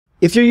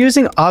If you're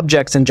using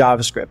objects in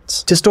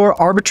JavaScript to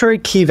store arbitrary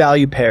key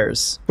value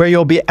pairs, where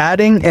you'll be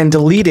adding and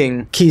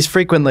deleting keys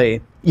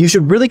frequently, you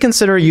should really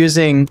consider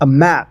using a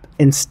map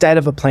instead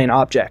of a plain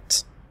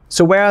object.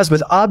 So whereas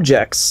with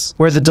objects,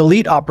 where the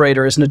delete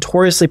operator is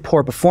notoriously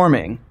poor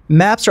performing,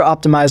 maps are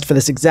optimized for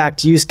this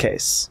exact use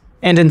case,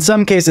 and in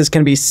some cases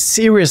can be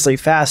seriously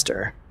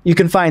faster. You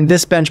can find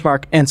this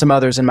benchmark and some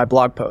others in my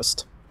blog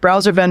post.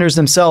 Browser vendors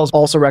themselves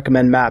also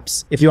recommend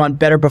maps if you want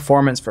better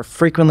performance for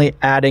frequently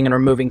adding and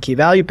removing key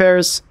value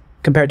pairs,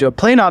 compared to a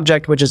plain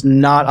object which is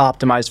not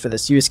optimized for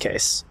this use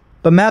case.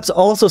 But maps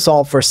also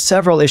solve for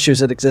several issues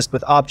that exist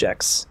with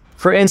objects.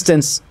 For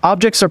instance,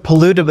 objects are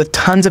polluted with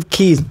tons of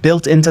keys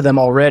built into them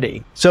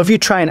already. So if you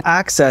try and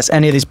access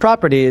any of these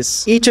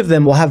properties, each of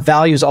them will have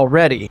values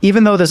already,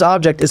 even though this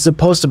object is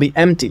supposed to be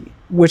empty,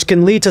 which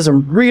can lead to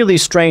some really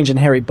strange and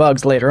hairy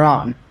bugs later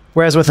on.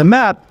 Whereas with a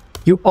map,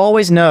 you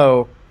always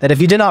know that if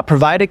you did not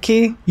provide a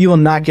key, you will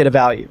not get a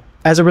value.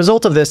 As a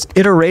result of this,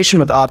 iteration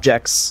with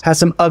objects has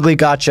some ugly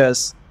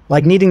gotchas,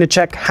 like needing to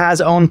check has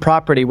own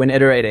property when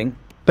iterating.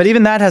 But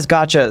even that has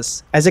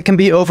gotchas, as it can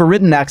be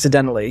overwritten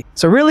accidentally.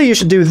 So really you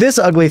should do this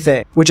ugly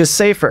thing, which is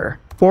safer,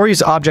 or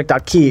use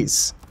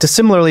object.keys to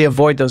similarly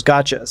avoid those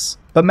gotchas.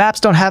 But maps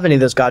don't have any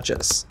of those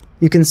gotchas.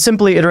 You can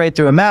simply iterate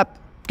through a map,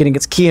 getting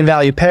its key and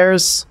value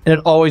pairs, and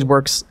it always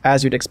works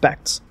as you'd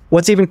expect.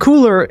 What's even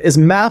cooler is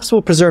maps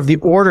will preserve the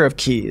order of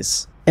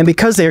keys. And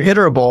because they are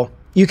iterable,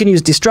 you can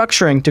use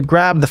destructuring to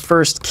grab the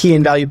first key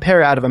and value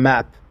pair out of a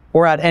map,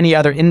 or at any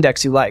other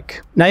index you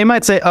like. Now you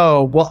might say,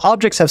 oh, well,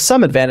 objects have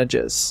some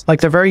advantages, like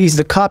they're very easy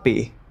to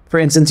copy, for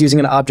instance using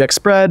an object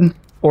spread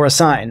or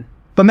assign.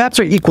 But maps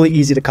are equally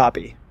easy to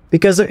copy.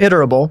 Because they're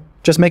iterable,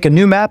 just make a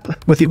new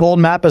map with the old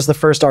map as the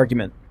first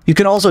argument. You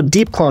can also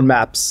deep clone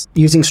maps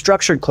using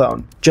structured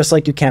clone, just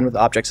like you can with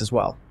objects as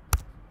well.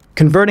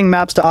 Converting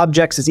maps to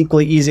objects is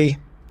equally easy,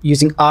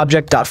 using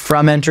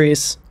object.from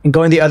entries, and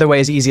going the other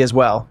way is easy as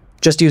well.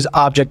 Just use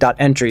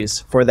object.entries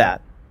for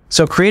that.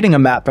 So creating a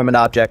map from an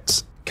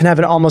object can have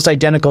an almost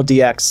identical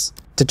DX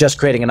to just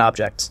creating an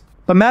object.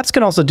 But maps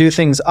can also do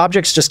things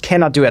objects just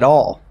cannot do at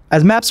all.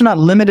 As maps are not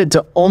limited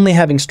to only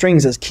having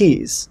strings as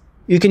keys,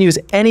 you can use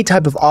any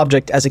type of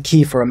object as a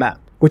key for a map,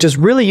 which is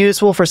really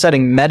useful for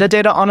setting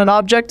metadata on an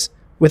object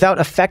without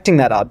affecting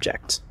that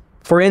object.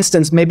 For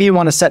instance, maybe you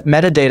want to set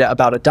metadata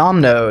about a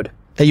DOM node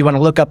that you want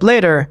to look up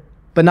later,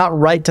 but not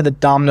write to the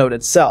DOM node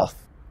itself.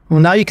 Well,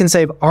 now you can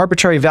save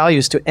arbitrary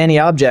values to any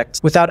object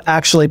without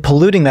actually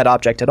polluting that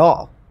object at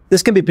all.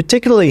 This can be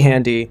particularly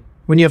handy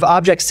when you have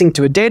objects synced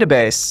to a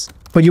database,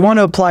 but you want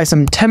to apply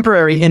some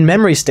temporary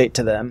in-memory state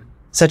to them,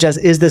 such as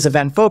is this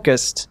event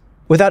focused,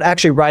 without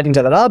actually writing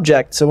to that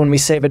object, so when we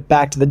save it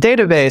back to the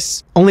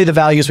database, only the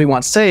values we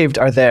want saved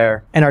are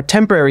there, and our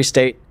temporary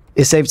state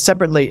is saved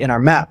separately in our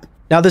map.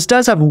 Now this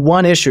does have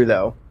one issue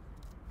though.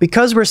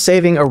 Because we're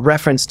saving a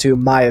reference to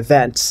my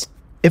events,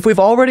 if we've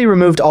already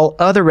removed all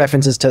other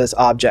references to this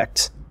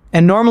object,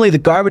 and normally the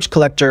garbage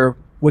collector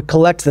would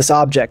collect this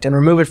object and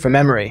remove it from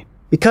memory,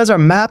 because our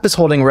map is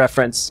holding a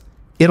reference,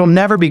 it'll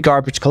never be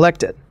garbage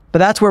collected. But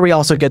that's where we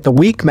also get the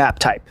weak map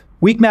type.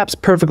 Weak maps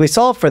perfectly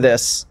solve for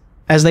this,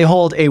 as they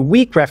hold a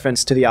weak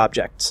reference to the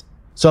object.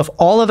 So if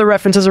all other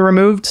references are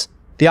removed,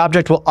 the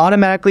object will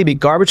automatically be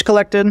garbage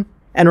collected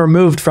and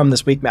removed from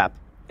this weak map.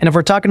 And if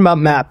we're talking about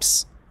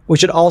maps, we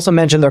should also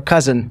mention their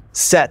cousin,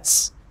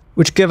 sets,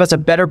 which give us a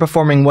better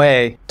performing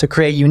way to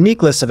create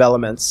unique lists of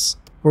elements,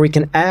 where we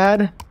can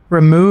add,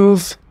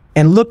 remove,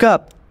 and look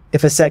up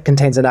if a set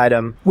contains an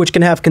item, which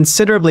can have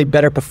considerably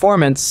better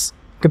performance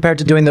compared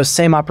to doing those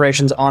same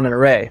operations on an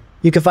array.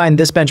 You can find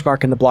this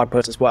benchmark in the blog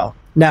post as well.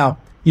 Now,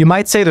 you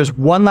might say there's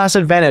one last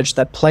advantage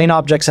that plain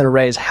objects and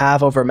arrays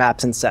have over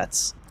maps and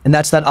sets, and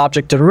that's that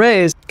object and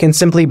arrays can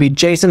simply be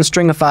JSON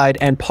stringified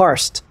and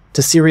parsed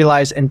to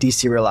serialize and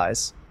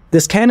deserialize.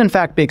 This can in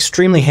fact be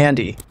extremely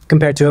handy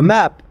compared to a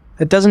map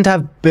that doesn't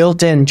have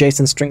built-in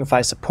JSON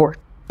stringify support.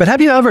 But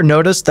have you ever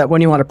noticed that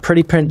when you want to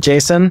pretty print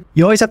JSON,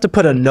 you always have to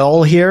put a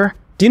null here?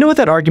 Do you know what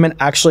that argument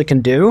actually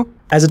can do?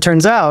 As it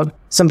turns out,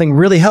 something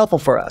really helpful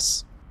for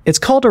us. It's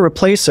called a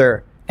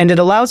replacer, and it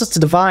allows us to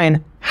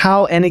define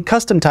how any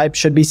custom type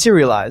should be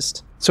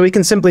serialized. So we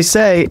can simply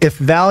say, if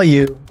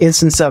value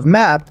instance of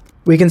map,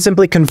 we can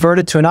simply convert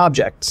it to an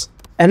object.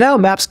 And now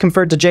maps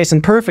convert to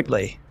JSON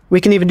perfectly. We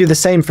can even do the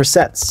same for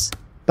sets,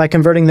 by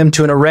converting them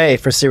to an array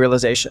for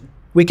serialization.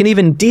 We can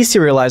even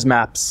deserialize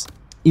maps,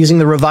 using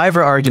the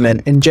reviver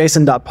argument in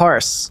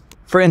json.parse.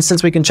 For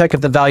instance, we can check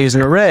if the value is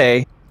an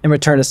array, and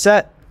return a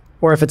set,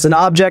 or if it's an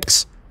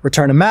object,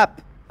 return a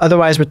map,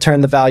 otherwise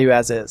return the value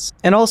as is.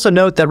 And also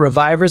note that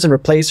revivers and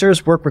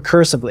replacers work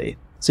recursively,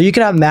 so you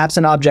can have maps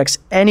and objects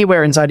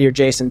anywhere inside of your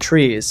JSON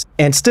trees,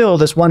 and still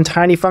this one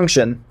tiny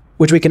function,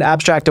 which we can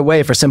abstract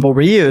away for simple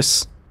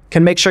reuse,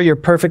 can make sure you're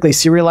perfectly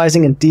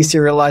serializing and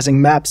deserializing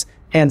maps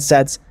and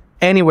sets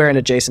anywhere in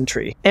a JSON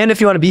tree. And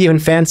if you want to be even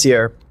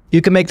fancier,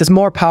 you can make this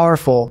more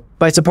powerful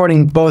by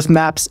supporting both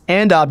maps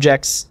and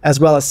objects, as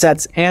well as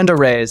sets and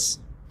arrays,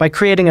 by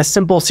creating a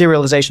simple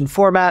serialization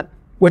format,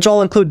 which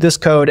I'll include this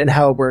code and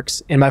how it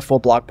works in my full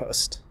blog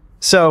post.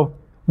 So,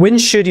 When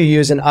should you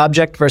use an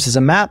object versus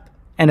a map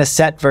and a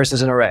set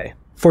versus an array?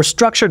 For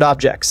structured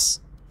objects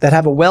that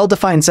have a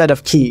well-defined set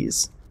of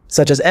keys,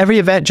 such as every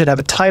event should have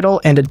a title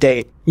and a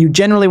date, you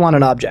generally want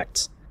an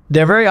object.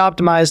 They're very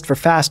optimized for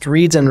fast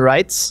reads and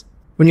writes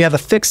when you have a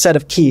fixed set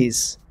of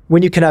keys.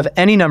 When you can have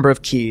any number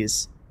of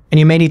keys, and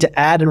you may need to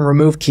add and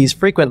remove keys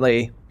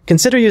frequently,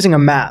 consider using a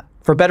map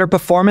for better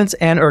performance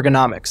and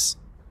ergonomics.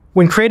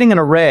 When creating an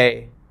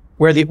array,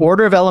 where the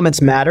order of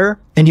elements matter,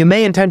 and you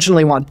may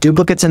intentionally want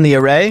duplicates in the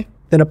array,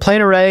 then a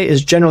plain array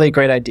is generally a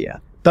great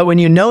idea. But when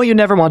you know you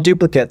never want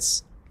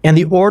duplicates, and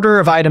the order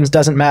of items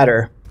doesn't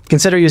matter,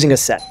 consider using a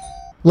set.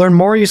 Learn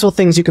more useful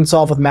things you can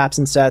solve with maps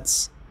and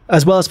sets,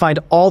 as well as find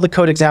all the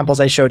code examples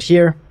I showed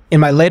here in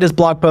my latest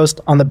blog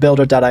post on the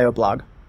Builder.io blog.